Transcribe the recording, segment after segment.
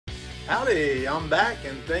Howdy, I'm back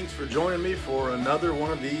and thanks for joining me for another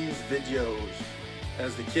one of these videos.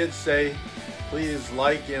 As the kids say, please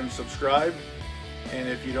like and subscribe, and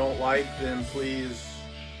if you don't like, then please.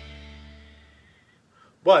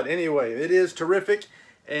 But anyway, it is terrific,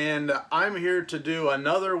 and I'm here to do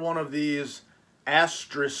another one of these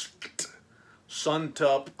asterisked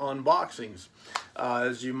Suntup unboxings.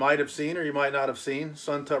 As you might have seen or you might not have seen,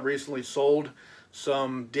 Suntup recently sold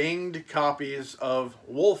some dinged copies of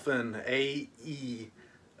WOLFEN AE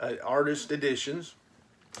artist editions,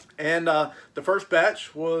 and the first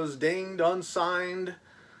batch was dinged unsigned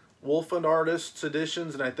WOLFEN artists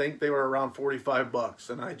editions, and I think they were around 45 bucks,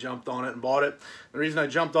 and I jumped on it and bought it. The reason I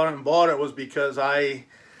jumped on it and bought it was because I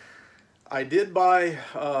did buy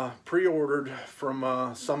pre-ordered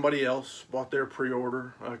from somebody else, bought their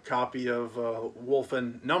pre-order a copy of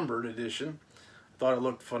WOLFEN numbered edition. Thought it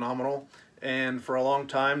looked phenomenal. And for a long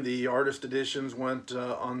time, the artist editions went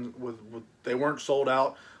they weren't sold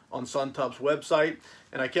out on Suntup's website,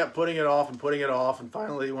 and I kept putting it off, and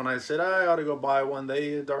finally when I said I ought to go buy one,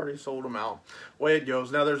 they had already sold them out. Way it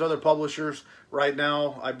goes. Now there's other publishers right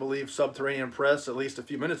now. I believe Subterranean Press, at least a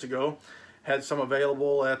few minutes ago, had some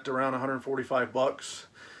available at around 145 bucks,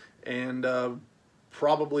 and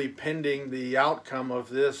probably pending the outcome of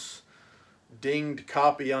this dinged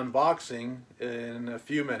copy unboxing in a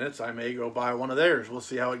few minutes, I may go buy one of theirs. We'll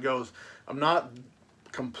see how it goes. I'm not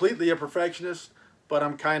completely a perfectionist, but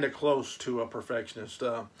I'm kind of close to a perfectionist.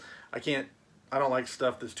 I don't like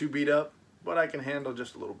stuff that's too beat up, but I can handle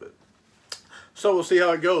just a little bit. So we'll see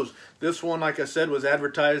how it goes. This one, like I said, was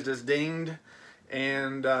advertised as dinged,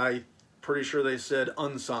 and I'm pretty sure they said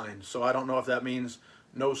unsigned. So I don't know if that means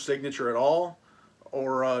no signature at all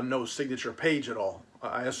or no signature page at all.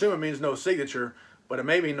 I assume it means no signature, but it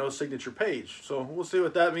may mean no signature page. So we'll see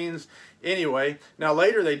what that means anyway. Now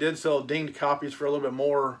later they did sell dinged copies for a little bit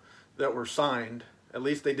more that were signed. At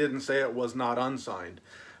least they didn't say it was not unsigned.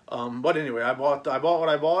 But anyway, I bought what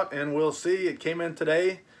I bought, and we'll see. It came in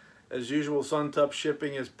today. As usual, Suntup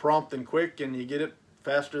shipping is prompt and quick, and you get it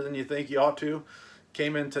faster than you think you ought to.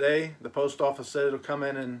 Came in today. The post office said it'll come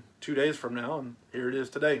in 2 days from now, and here it is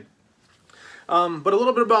today. But a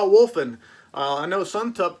little bit about WOLFEN. I know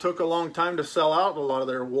Suntup took a long time to sell out a lot of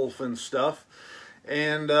their WOLFEN stuff,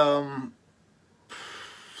 and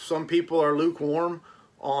some people are lukewarm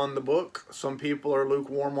on the book, some people are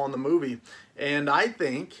lukewarm on the movie, and I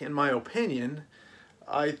think, in my opinion,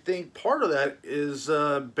 I think part of that is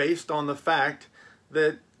based on the fact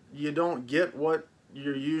that you don't get what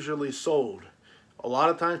you're usually sold. A lot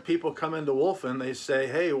of times people come into WOLFEN, they say,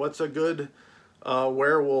 hey, what's a good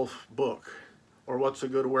werewolf book? Or what's a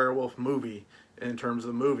good werewolf movie in terms of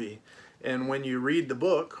the movie? And when you read the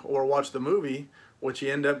book or watch the movie, what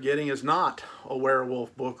you end up getting is not a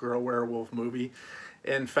werewolf book or a werewolf movie.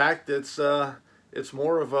 In fact, it's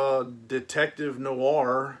more of a detective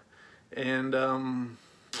noir and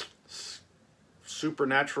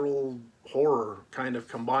supernatural horror kind of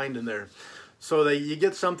combined in there. So you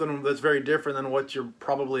get something that's very different than what you're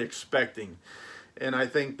probably expecting. And I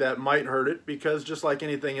think that might hurt it, because just like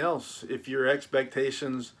anything else, if your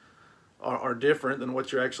expectations are different than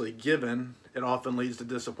what you're actually given, it often leads to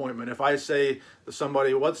disappointment. If I say to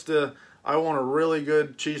somebody, I want a really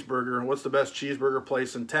good cheeseburger, what's the best cheeseburger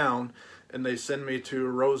place in town? And they send me to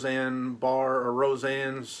Roseanne Bar or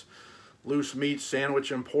Roseanne's Loose Meat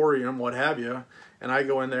Sandwich Emporium, what have you, and I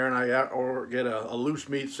go in there and I get a loose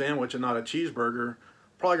meat sandwich and not a cheeseburger,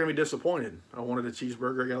 probably going to be disappointed. I wanted a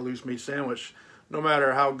cheeseburger, I got a loose meat sandwich. No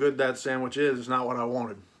matter how good that sandwich is, it's not what I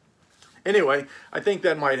wanted. Anyway, I think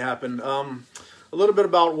that might happen. A little bit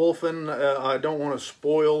about WOLFEN. I don't want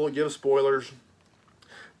to give spoilers,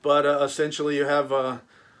 but essentially you have a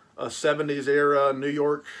 70s era New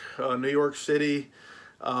York City,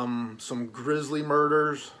 some grisly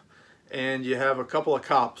murders, and you have a couple of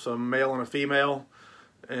cops, a male and a female,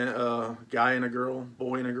 and a guy and a girl,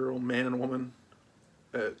 boy and a girl, man and woman,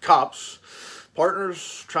 cops.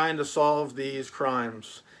 Partners trying to solve these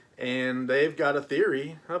crimes, and they've got a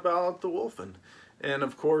theory about the WOLFEN. And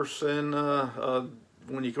of course,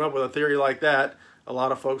 when you come up with a theory like that, a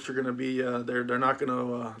lot of folks are going to be they're not going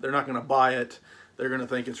to buy it. They're going to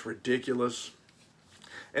think it's ridiculous.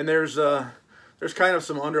 And there's kind of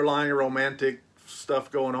some underlying romantic stuff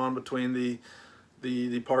going on between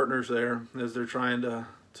the partners there as they're trying to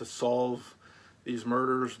solve these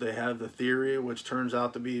murders. They have the theory, which turns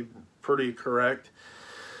out to be pretty correct.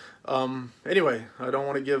 Anyway, I don't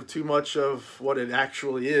want to give too much of what it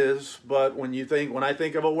actually is, but when I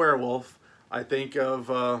think of a werewolf, I think of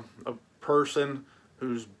a person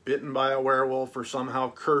who's bitten by a werewolf or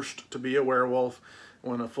somehow cursed to be a werewolf,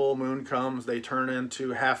 when a full moon comes, they turn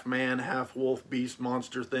into half man, half wolf, beast,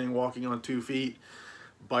 monster thing, walking on 2 feet,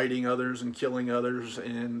 biting others and killing others.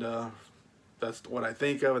 And that's what I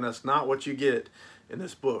think of, and that's not what you get in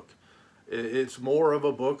this book. It's more of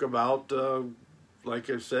a book about, like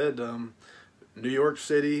I said, New York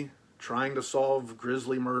City trying to solve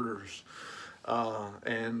grisly murders.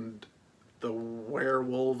 And the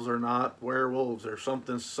werewolves are not werewolves. They're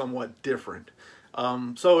something somewhat different.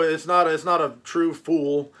 So it's not a true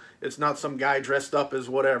fool. It's not some guy dressed up as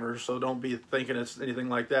whatever. So don't be thinking it's anything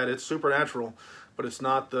like that. It's supernatural, but it's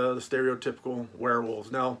not the stereotypical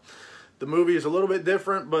werewolves. Now, the movie is a little bit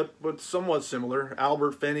different, but somewhat similar.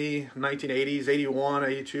 Albert Finney, 1980s, 81,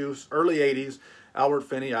 82, early 80s. Albert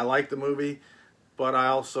Finney. I like the movie, but I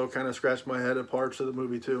also kind of scratched my head at parts of the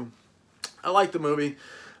movie too. I like the movie,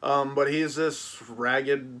 but he's this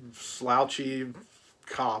ragged, slouchy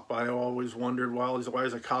cop. I always wondered why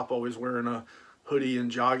is a cop always wearing a hoodie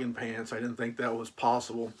and jogging pants. I didn't think that was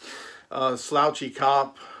possible. Slouchy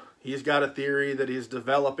cop. He's got a theory that he's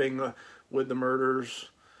developing with the murders,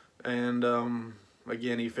 and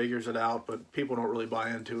again, he figures it out, but people don't really buy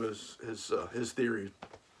into his theory.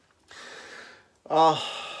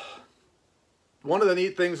 One of the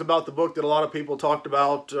neat things about the book that a lot of people talked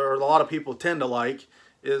about, or a lot of people tend to like,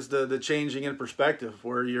 is the changing in perspective,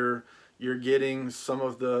 where you're getting some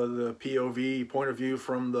of the POV, point of view,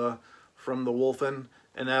 from the WOLFEN,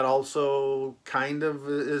 and that also kind of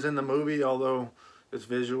is in the movie, although it's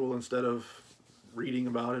visual instead of reading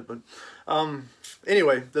about it. But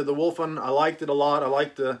anyway, the WOLFEN, I liked it a lot. I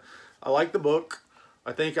like the book.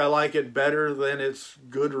 I think I like it better than its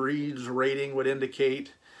Goodreads rating would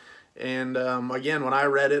indicate. And again, when I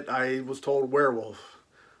read it, I was told werewolf,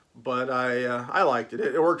 but I liked it.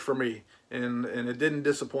 It worked for me, and it didn't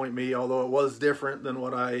disappoint me. Although it was different than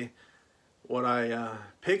what I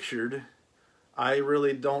pictured. I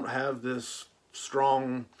really don't have this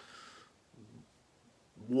strong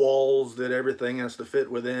walls that everything has to fit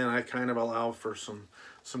within. I kind of allow for some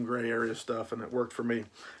gray area stuff, and it worked for me.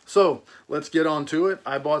 So let's get on to it.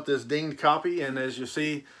 I bought this dinged copy, and as you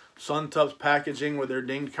see, Suntup's packaging with their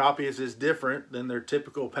dinged copies is different than their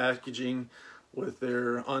typical packaging with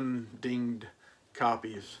their undinged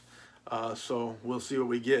copies. So we'll see what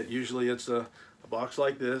we get. Usually it's a box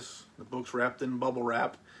like this. The book's wrapped in bubble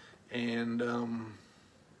wrap, and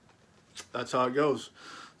that's how it goes.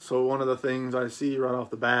 So one of the things I see right off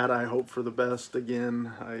the bat, I hope for the best.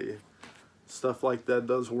 Again, stuff like that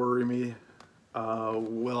does worry me.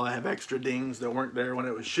 Will I have extra dings that weren't there when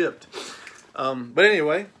it was shipped? But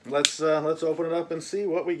anyway, let's open it up and see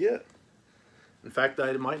what we get. In fact,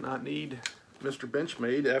 I might not need Mr.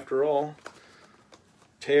 Benchmade after all.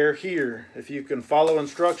 Tear here. If you can follow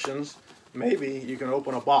instructions, maybe you can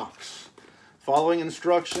open a box. Following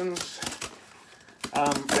instructions.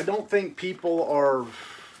 I don't think people are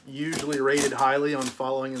usually rated highly on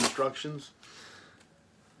following instructions.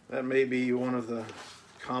 That may be one of the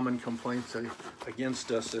common complaints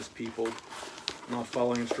against us as people, not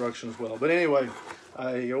following instructions well. But anyway,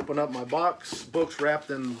 I open up my box. Book's wrapped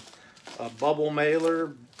in a bubble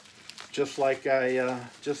mailer, just like I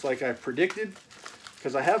predicted.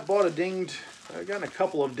 Because I have bought I've gotten a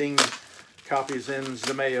couple of dinged copies in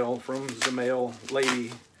the mail from the mail lady.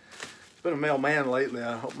 It's been a mailman lately.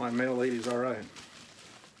 I hope my mail lady's all right.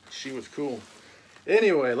 She was cool.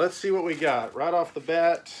 Anyway, let's see what we got. Right off the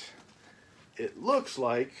bat, it looks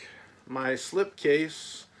like my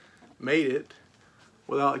slipcase made it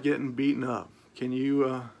without getting beaten up. Can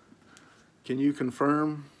you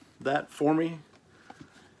confirm that for me?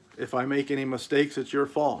 If I make any mistakes, it's your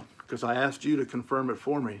fault, because I asked you to confirm it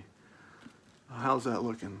for me. How's that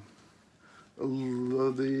looking?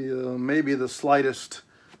 Maybe the slightest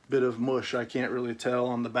bit of mush, I can't really tell,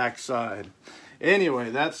 on the back side. Anyway,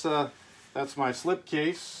 that's my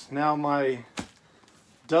slipcase. Now my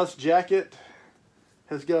dust jacket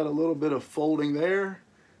has got a little bit of folding there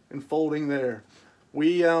and folding there.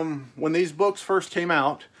 We when these books first came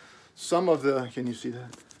out, can you see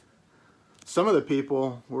that? Some of the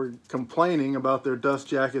people were complaining about their dust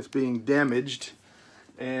jackets being damaged,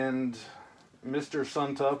 and Mr.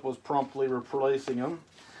 Suntup was promptly replacing them.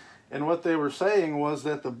 And what they were saying was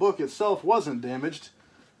that the book itself wasn't damaged.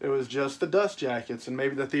 It was just the dust jackets, and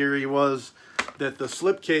maybe the theory was that the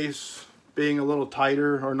slipcase being a little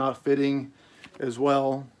tighter or not fitting as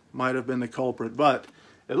well might have been the culprit. But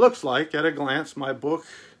it looks like, at a glance, my book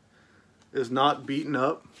is not beaten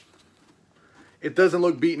up. It doesn't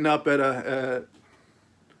look beaten up at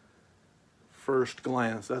first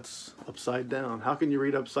glance. That's upside down. How can you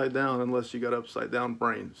read upside down unless you got upside down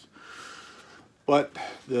brains? But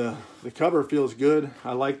the cover feels good.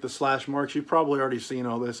 I like the slash marks. You've probably already seen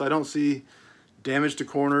all this. I don't see damage to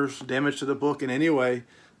corners, damage to the book in any way.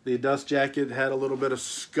 The dust jacket had a little bit of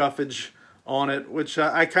scuffage on it, which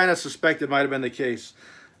I kind of suspected might have been the case.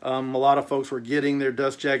 A lot of folks were getting their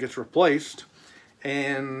dust jackets replaced,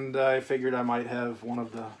 and I figured I might have one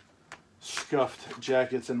of the scuffed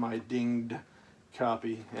jackets in my dinged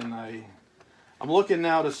copy. And I'm looking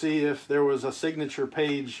now to see if there was a signature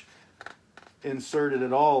page inserted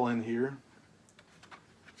at all in here.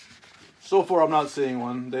 So far I'm not seeing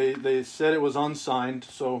one. They said it was unsigned,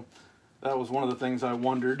 so that was one of the things I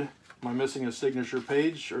wondered. Am I missing a signature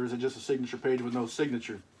page, or is it just a signature page with no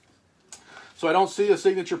signature? So I don't see a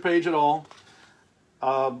signature page at all,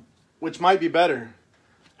 which might be better.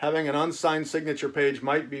 Having an unsigned signature page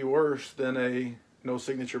might be worse than a no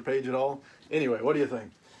signature page at all. Anyway, what do you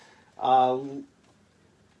think?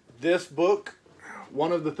 This book,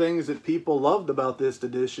 one of the things that people loved about this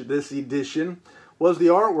edition was the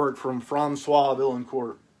artwork from Francois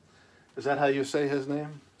Villancourt. Is that how you say his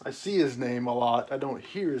name? I see his name a lot. I don't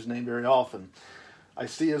hear his name very often. I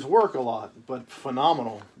see his work a lot, but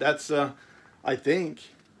phenomenal. That's, I think,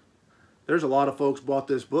 there's a lot of folks bought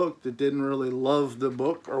this book that didn't really love the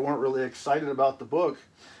book or weren't really excited about the book,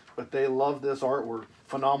 but they loved this artwork.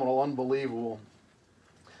 Phenomenal, unbelievable.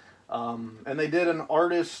 And they did an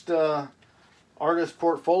artist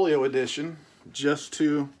portfolio edition just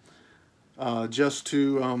to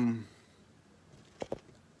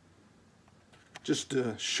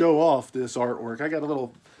show off this artwork. I got a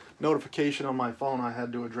little notification on my phone I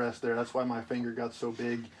had to address there. That's why my finger got so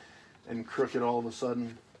big and crooked all of a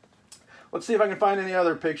sudden. Let's see if I can find any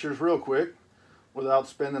other pictures real quick without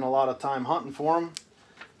spending a lot of time hunting for them.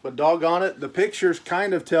 But doggone it, the pictures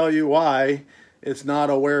kind of tell you why it's not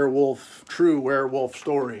a werewolf, true werewolf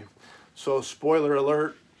story. So spoiler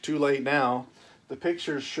alert, too late now. The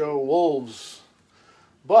pictures show wolves,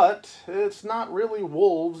 but it's not really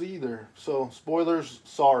wolves either. So spoilers,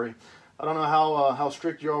 sorry. I don't know how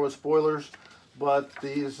strict you are with spoilers, but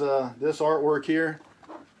this artwork here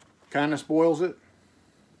kind of spoils it.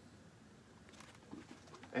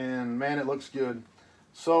 And man, it looks good.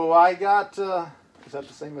 So I got, is that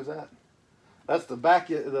the same as that? That's the back,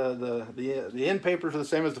 the end papers are the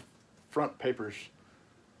same as the front papers.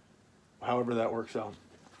 However that works out.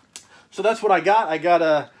 So that's what I got. I got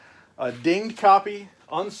a dinged copy,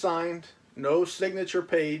 unsigned, no signature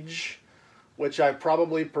page, which I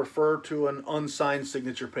probably prefer to an unsigned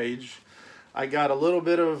signature page. I got a little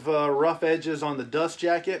bit of rough edges on the dust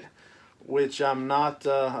jacket, which I'm not,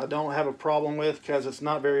 I don't have a problem with because it's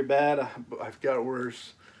not very bad. I've got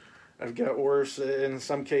worse. I've got worse in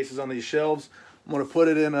some cases on these shelves. I'm going to put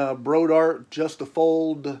it in a Brodart Just a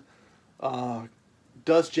Fold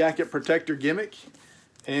dust jacket protector gimmick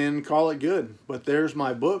and call it good. But there's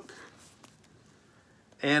my book.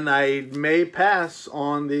 And I may pass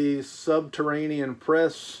on the Subterranean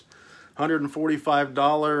Press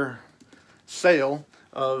 $145 sale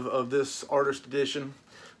of this artist edition.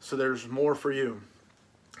 So there's more for you.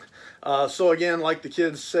 So again, like the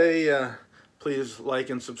kids say, please like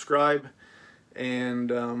and subscribe.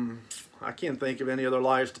 And I can't think of any other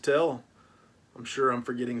lies to tell. I'm sure I'm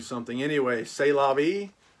forgetting something. Anyway, c'est la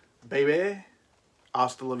vie, baby.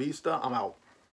 Hasta la vista. I'm out.